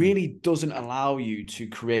it really doesn't allow you to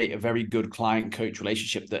create a very good client-coach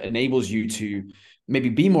relationship that enables you to maybe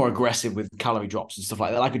be more aggressive with calorie drops and stuff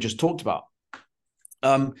like that, like I just talked about.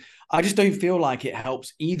 I just don't feel like it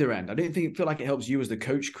helps either end. I don't feel like it helps you as the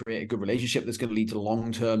coach create a good relationship that's going to lead to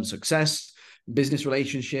long-term success, business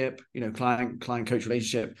relationship, client coach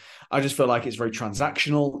relationship. I just feel like it's very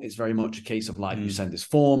transactional. It's very much a case of like, you send this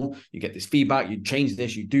form, you get this feedback, you change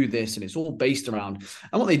this, you do this, and it's all based around.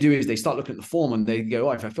 And what they do is they start looking at the form and they go,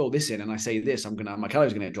 oh, if I fill this in and I say this, my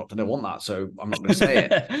calories are going to get dropped. I don't want that, so I'm not going to say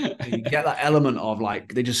it. So you get that element of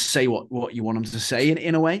like, they just say what you want them to say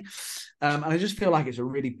in a way. And I just feel like it's a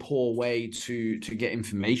really poor way to get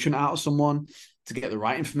information out of someone, to get the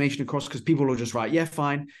right information across, because people will just write, yeah,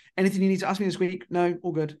 fine. Anything you need to ask me this week? No,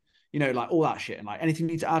 all good. Like all that shit. And like, anything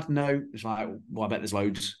you need to add? No. It's like, well, I bet there's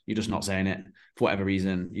loads. You're just not saying it for whatever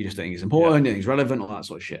reason. You just think it's important, you think it's relevant, all that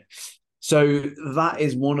sort of shit. So that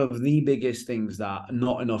is one of the biggest things that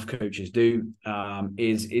not enough coaches do,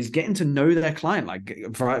 is getting to know their client,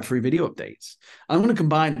 like through video updates. I'm going to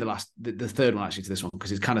combine the third one actually to this one,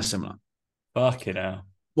 because it's kind of similar. Fucking hell.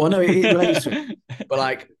 Well, no, it relates to it. But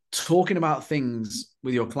like talking about things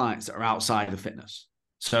with your clients that are outside of fitness.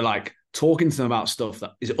 So like talking to them about stuff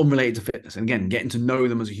that is unrelated to fitness. And again, getting to know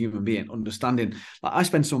them as a human being, understanding. Like I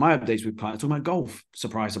spend some of my updates with clients talking about golf.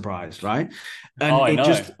 Surprise, surprise, right? And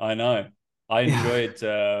I know. I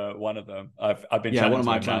enjoyed one of them. I've been chatting one of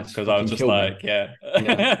my to clients, because I was just like,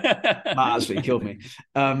 Matt absolutely killed me.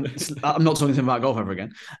 I'm not talking to him about golf ever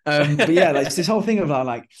again. But yeah, like it's this whole thing of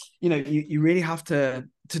like, you really have to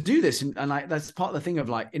do this, and like that's part of the thing of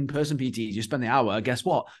like in-person PTs. You spend the hour, guess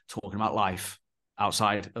what, talking about life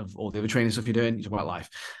outside of all the other training stuff you're doing. You talk about life,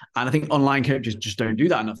 and I think online coaches just don't do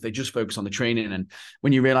that enough. They just focus on the training, and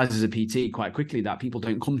when you realize as a PT quite quickly that people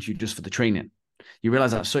don't come to you just for the training. You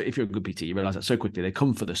realize that, so if you're a good PT, you realize that so quickly. They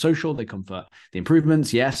come for the social, they come for the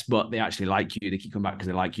improvements, yes, but they actually like you. They keep coming back because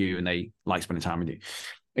they like you and they like spending time with you.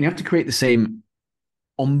 And you have to create the same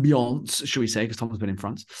ambiance, should we say, because Tom's been in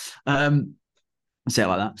France. Say it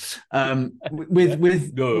like that.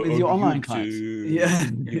 With your online clients, yeah,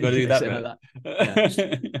 you got to do that.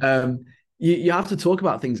 Yeah. You have to talk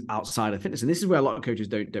about things outside of fitness, and this is where a lot of coaches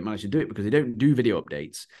don't manage to do it because they don't do video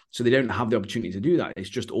updates, so they don't have the opportunity to do that. It's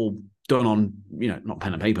just all done on, not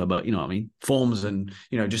pen and paper, but you know what I mean, forms and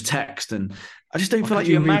just text. And I just don't feel like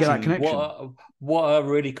you really get that connection. What a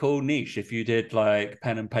really cool niche if you did like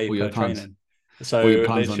pen and paper training. So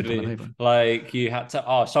literally, like you had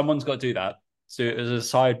to. Someone's got to do that. So as a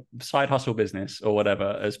side hustle business or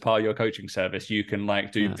whatever, as part of your coaching service, you can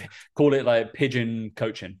like call it like pigeon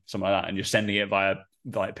coaching, something like that, and you're sending it via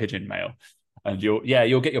like pigeon mail. And you'll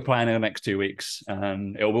get your plan in the next 2 weeks,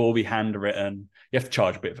 and it will all be handwritten. You have to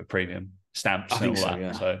charge a bit of a premium, stamps and all that.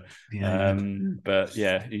 Yeah. So, but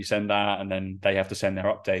yeah, you send that, and then they have to send their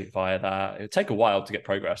update via that. It'll take a while to get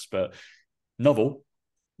progress, but novel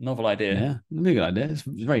idea. Yeah, that'd be a good idea. It's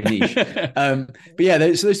very niche. But yeah,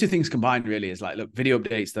 so those two things combined really is like, look, video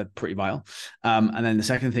updates, they're pretty vital. And then the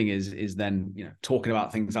second thing is then, talking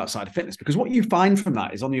about things outside of fitness, because what you find from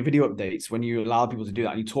that is on your video updates, when you allow people to do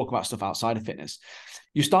that and you talk about stuff outside of fitness,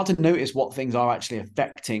 you start to notice what things are actually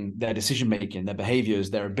affecting their decision-making, their behaviors,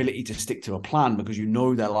 their ability to stick to a plan, because you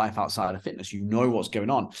know their life outside of fitness, you know what's going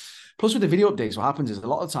on. Plus with the video updates, what happens is a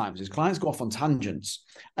lot of times is clients go off on tangents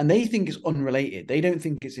and they think it's unrelated. They don't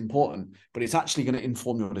think it's important, but it's actually going to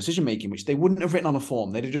inform your decision-making, which they wouldn't have written on a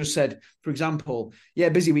form. They'd have just said, for example, yeah,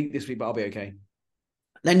 busy week this week, but I'll be okay.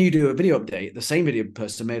 Then you do a video update. The same video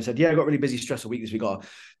person may have said, yeah, I got really busy, stressful week this week. Got a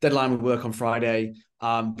deadline with work on Friday.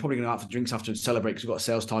 Probably going to have for drinks after to celebrate because we've got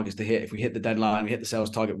sales targets to hit. If we hit the deadline, we hit the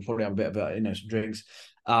sales target, we'll probably have a bit of some drinks.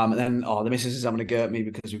 And then, the missus is having to go at me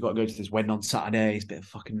because we've got to go to this wedding on Saturday. It's a bit of a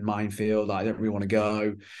fucking minefield. I don't really want to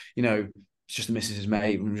go. It's just the missus's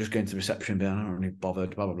mate. We're just going to the reception, but I'm not really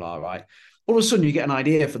bothered, blah, blah, blah, right? All of a sudden, you get an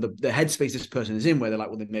idea for the headspace this person is in, where they're like,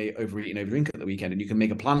 well, they may overeat and overdrink at the weekend, and you can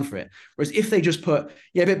make a plan for it. Whereas if they just put,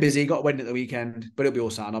 yeah, a bit busy, got a wedding at the weekend, but it'll be all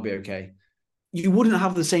sound, I'll be okay, you wouldn't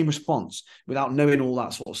have the same response without knowing all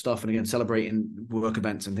that sort of stuff. And again, celebrating work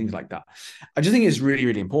events and things like that. I just think it's really,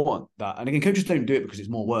 really important that, and again, coaches don't do it because it's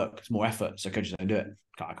more work, it's more effort. So coaches don't do it.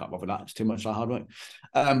 I can't bother that. It's too much hard work.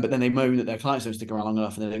 But then they moan that their clients don't stick around long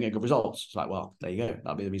enough and they don't get good results. It's like, well, there you go.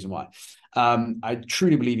 That'll be the reason why. I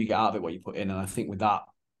truly believe you get out of it what you put in. And I think with that,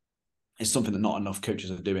 it's something that not enough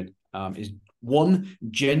coaches are doing. Is one,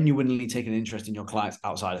 genuinely taking an interest in your clients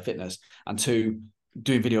outside of fitness, and two,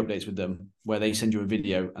 doing video updates with them where they send you a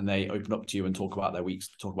video and they open up to you and talk about their weeks,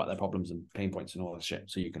 talk about their problems and pain points and all that shit,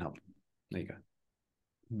 so you can help them. There you go.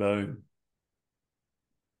 Boom.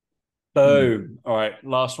 All right,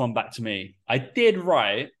 last one back to me. I did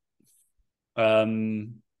write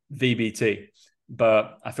VBT,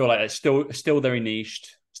 but I feel like it's still very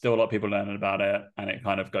niched, still a lot of people learning about it, and it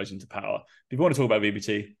kind of goes into power. If you want to talk about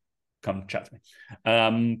VBT, come chat to me.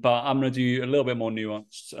 But I'm going to do a little bit more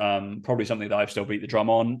nuanced. Probably something that I've still beat the drum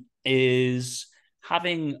on is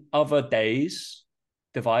having other days,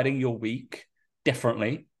 dividing your week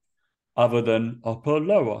differently, other than upper,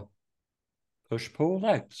 lower, push, pull,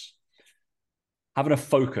 legs. Having a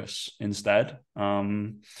focus instead,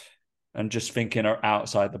 and just thinking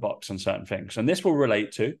outside the box on certain things. And this will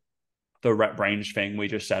relate to the rep range thing we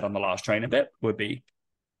just said on the last training bit, would be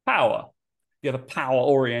power. You have a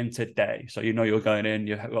power-oriented day. So you're going in,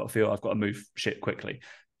 you've got to feel I've got to move shit quickly.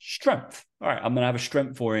 Strength. All right, I'm going to have a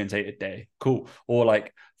strength-orientated day. Cool. Or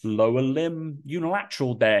like lower limb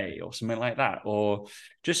unilateral day or something like that. Or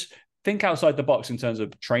just think outside the box in terms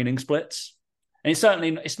of training splits. And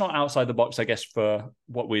it's not outside the box, I guess, for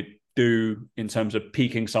what we do in terms of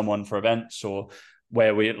peaking someone for events, or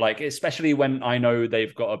where we like, especially when I know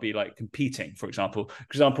they've got to be like competing, for example. For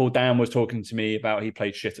example, Dan was talking to me about he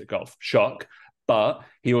played shit at golf. Shock. But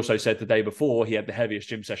he also said the day before he had the heaviest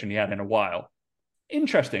gym session he had in a while.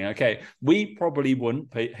 Interesting. Okay. We probably wouldn't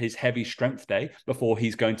put his heavy strength day before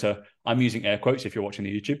he's going to, I'm using air quotes if you're watching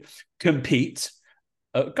the YouTube, compete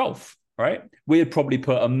at golf. Right, we'd probably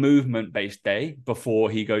put a movement-based day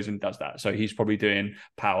before he goes and does that. So he's probably doing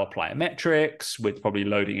power plyometrics. We're probably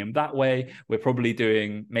loading him that way. We're probably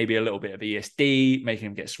doing maybe a little bit of ESD, making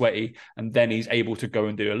him get sweaty, and then he's able to go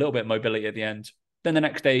and do a little bit of mobility at the end. Then the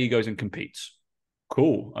next day he goes and competes.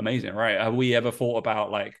 Cool, amazing, right? Have we ever thought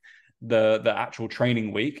about like the actual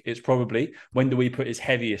training week? It's probably, when do we put his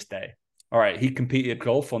heaviest day? All right, he competed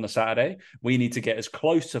golf on the Saturday. We need to get as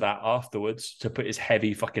close to that afterwards to put his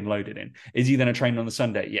heavy fucking loaded in. Is he going to train on the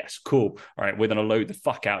Sunday? Yes, cool. All right, we're going to load the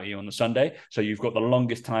fuck out of you on the Sunday. So you've got the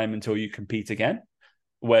longest time until you compete again,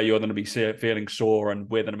 where you're going to be feeling sore, and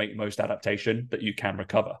we're going to make the most adaptation that you can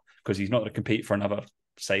recover, because he's not going to compete for another,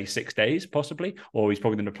 say, 6 days possibly, or he's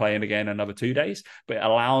probably going to play in again another 2 days. But it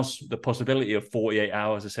allows the possibility of 48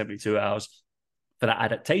 hours or 72 hours for that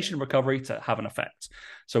adaptation recovery to have an effect.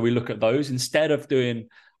 So we look at those instead of doing.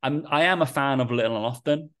 I am a fan of little and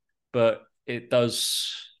often, but it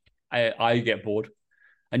does. I get bored,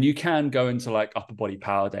 and you can go into like upper body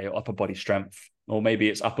power day or upper body strength, or maybe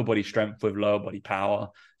it's upper body strength with lower body power,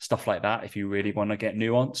 stuff like that. If you really want to get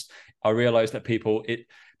nuanced, I realize that people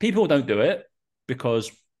don't do it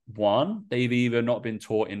because, one, they've either not been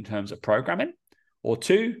taught in terms of programming, or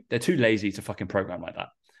two, they're too lazy to fucking program like that.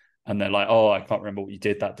 And they're like, oh, I can't remember what you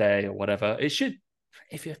did that day or whatever. It should,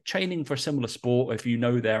 if you're training for a similar sport, if you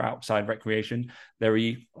know they're outside recreation,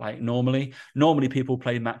 normally people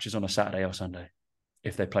play matches on a Saturday or Sunday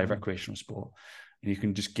if they play recreational sport. And you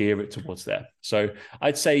can just gear it towards there. So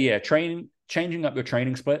I'd say, yeah, changing up your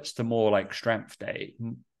training splits to more like strength day,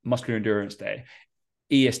 muscular endurance day,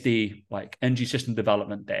 ESD, like energy system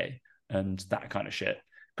development day, and that kind of shit.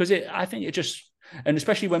 Because I think it just, and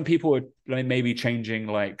especially when people are maybe changing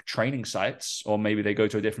like training sites, or maybe they go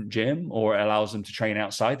to a different gym, or it allows them to train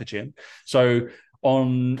outside the gym. So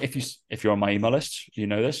if you're on my email list, you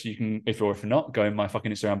know this, you can, if you're not, go in my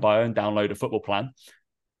fucking Instagram bio and download a football plan.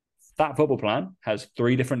 That football plan has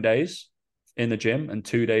 3 different days in the gym and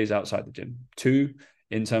 2 days outside the gym. 2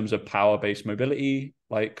 in terms of power-based mobility,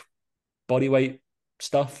 like body weight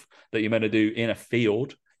stuff that you're meant to do in a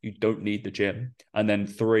field. You don't need the gym. And then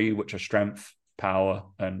 3, which are strength, power,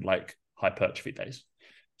 and like hypertrophy days.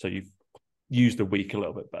 So you use the week a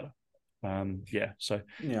little bit better. So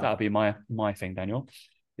that'll be my thing, Daniel.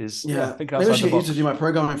 Think maybe I should get you to do my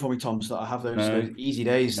programming for me, Tom, so that I have those easy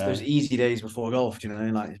days, those easy days before golf. You know,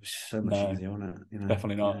 like it's so much easier, isn't it? You know,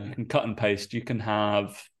 definitely not. Yeah. You can cut and paste. You can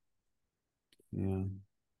have. Yeah.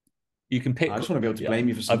 You can pick. I just want to be able to blame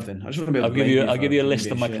you for something. I just want to be able to blame you. I'll give you a list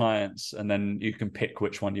of my clients, and then you can pick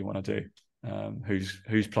which one you want to do.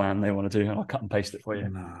 Whose plan they want to do, and I'll cut and paste it for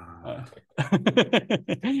you.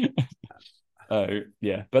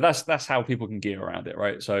 Yeah, but that's how people can gear around it,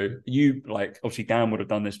 right? So you, like, obviously Dan would have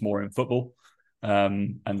done this more in football,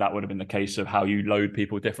 and that would have been the case of how you load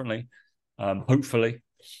people differently, hopefully.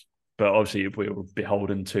 But obviously we were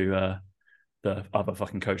beholden to the other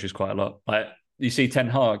fucking coaches quite a lot. Like, you see Ten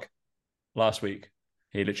Hag last week,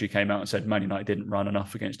 he literally came out and said Man United didn't run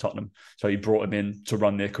enough against Tottenham, so he brought him in to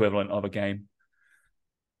run the equivalent of a game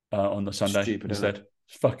on the Sunday instead.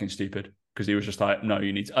 It's fucking stupid, because he was just like, no,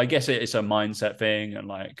 you need to. I guess it's a mindset thing, and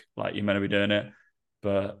like you're meant to be doing it,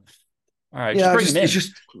 but all right, just bring him in. It's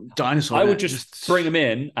just dinosaur. I would just bring him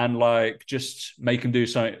in and like just make him do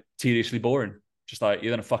something tediously boring. Just like,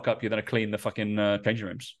 you're gonna fuck up, you're gonna clean the fucking changing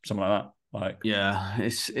rooms, something like that. Like, yeah,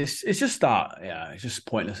 it's just that. Yeah, it's just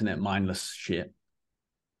pointless, isn't it? Mindless shit.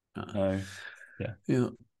 Yeah.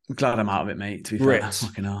 I'm glad I'm out of it, mate. To be fair,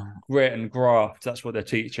 fucking hell. Grit and graft, that's what they're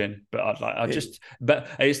teaching. But but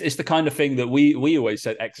it's the kind of thing that we always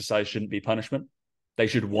said exercise shouldn't be punishment. They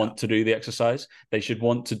should want to do the exercise. They should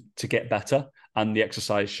want to get better, and the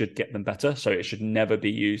exercise should get them better. So it should never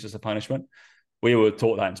be used as a punishment. We were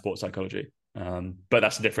taught that in sports psychology. But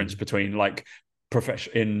that's the difference between like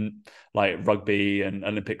in like rugby and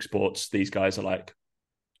Olympic sports. These guys are like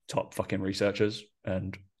top fucking researchers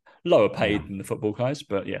and lower paid than the football guys.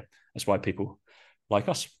 But yeah, that's why people like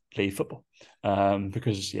us leave football,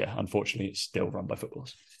 because unfortunately it's still run by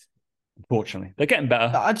footballers. Unfortunately, they're getting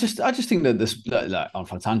better. I just think that this, like, I'm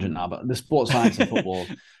on a tangent now, but the sports science of football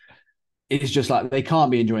is just like, they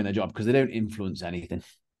can't be enjoying their job because they don't influence anything.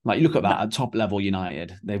 Like, you look at that at top level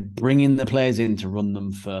United, they're bringing the players in to run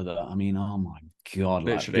them further. I mean, oh my God.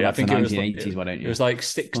 Literally, I think it was 1980s, why don't you? It was like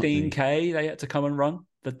 16K they had to come and run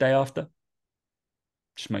the day after.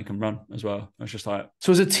 Just make them run as well. It's just like,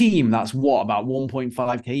 so as a team, that's what, about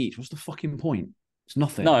 1.5K each? What's the fucking point? It's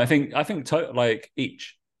nothing. No, I think like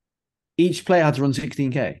each player had to run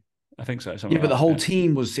 16K. I think so. Yeah, but the whole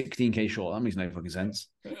team was 16K short. That makes no fucking sense.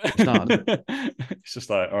 It's just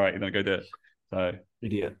like, all right, you're gonna go do it. So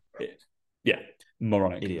idiot. Yeah,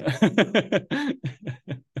 moronic. Idiot.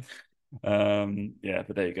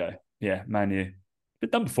 But there you go. Yeah, Man U. Been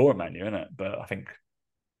done before at Man U, isn't it? But I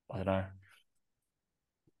don't know.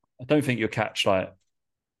 I don't think you'll catch, like,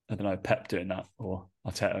 I don't know, Pep doing that, or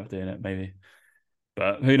Arteta doing it, maybe.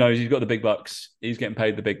 But who knows? He's got the big bucks. He's getting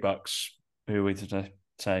paid the big bucks. Who are we to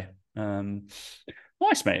say?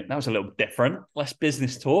 Nice, mate. That was a little different. Less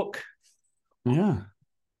business talk. Yeah.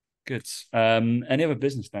 Good. Any other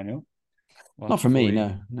business, Daniel? Not from me.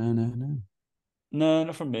 No. No,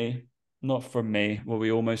 not from me. Not from me. Well,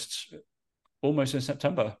 we almost in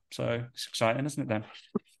September, so it's exciting, isn't it? Then,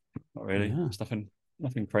 not really. Yeah. There's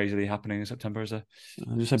nothing crazily happening in September, is there?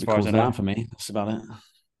 I just hope it cools down for me. That's about it.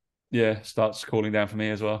 Yeah, starts cooling down for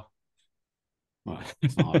me as well. Well,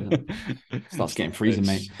 it's not hard, is it? Starts getting freezing,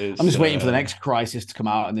 mate. I'm just waiting for the next crisis to come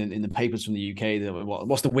out, and then in the papers from the UK,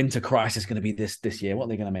 what's the winter crisis going to be this year? What are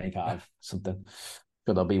they going to make out of something?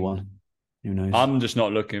 Could there be one? Who knows? I'm just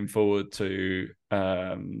not looking forward to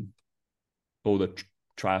all the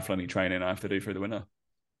triathlon training I have to do through the winter.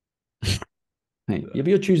 Hey, yeah, but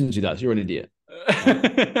you're choosing to do that, so you're an idiot.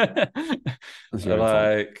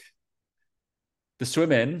 Like the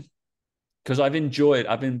swimming, because I've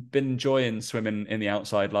been enjoying swimming in the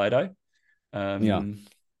outside Lido. Yeah.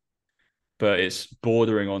 But it's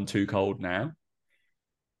bordering on too cold now.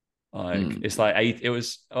 Like it's like it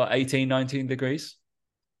was 18, 19 degrees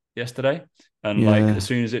yesterday. And like as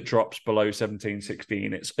soon as it drops below 17,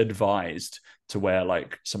 16, it's advised to wear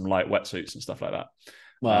like some light wetsuits and stuff like that.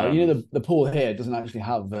 Well, the pool here doesn't actually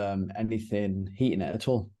have anything heating it at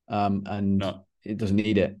all. And it doesn't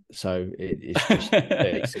need it. So it's just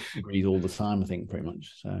 36 degrees all the time, I think, pretty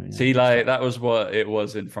much. So yeah, see, like that was what it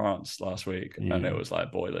was in France last week, and it was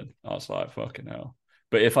like boiling. I was like, fucking hell.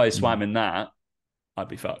 But if I swam in that, I'd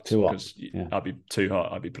be fucked because I'd be too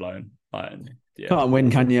hot. I'd be blown. Can't win,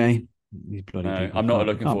 can you? I'm not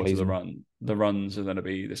looking forward to the run. The runs are going to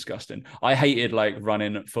be disgusting. I hated like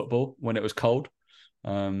running at football when it was cold.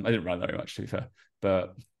 I didn't run very much, to be fair,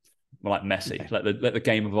 but like Messi, let the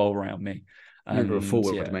game evolve around me. You're a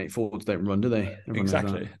forward, mate. Forwards don't run, do they? Everyone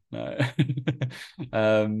exactly. No.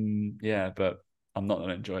 Yeah, but I'm not going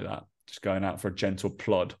to enjoy that. Just going out for a gentle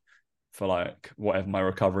plod for like whatever my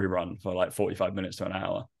recovery run for like 45 minutes to an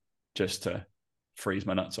hour, just to freeze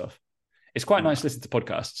my nuts off. It's quite nice listening to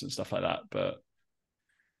podcasts and stuff like that, but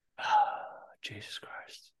Jesus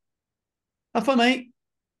Christ. Have fun, mate.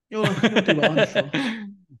 You'll do well, I'm sure.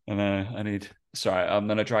 I know. Sorry, I'm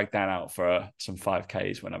going to drag Dan out for some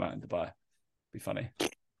 5Ks when I'm out in Dubai. Be funny.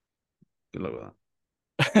 Good luck with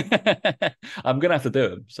that. I'm going to have to do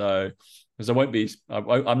them. So, because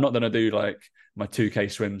I'm not going to do like my 2K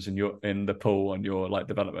swims in the pool on your like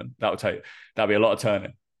development. That'll be a lot of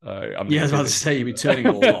turning. I was about to say you'd be turning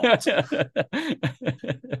a lot.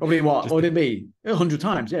 Probably what? What would it be? 100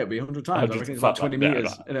 times. Yeah, it'd be 100 times. I reckon it's like 20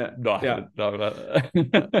 meters.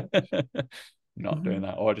 Not doing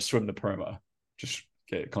that. Or I just swim the perimeter. Just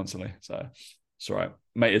get it constantly. So it's all right.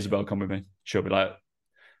 Mate Isabel come with me. She'll be like,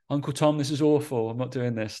 Uncle Tom, this is awful. I'm not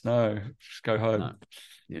doing this. No, just go home. No.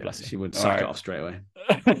 Yeah, she would suck it off straight away.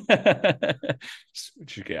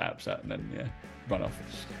 She'd get upset and then run off.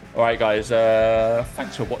 All right, guys.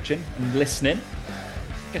 Thanks for watching and listening.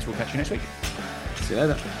 Guess we'll catch you next week. See you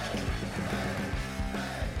later.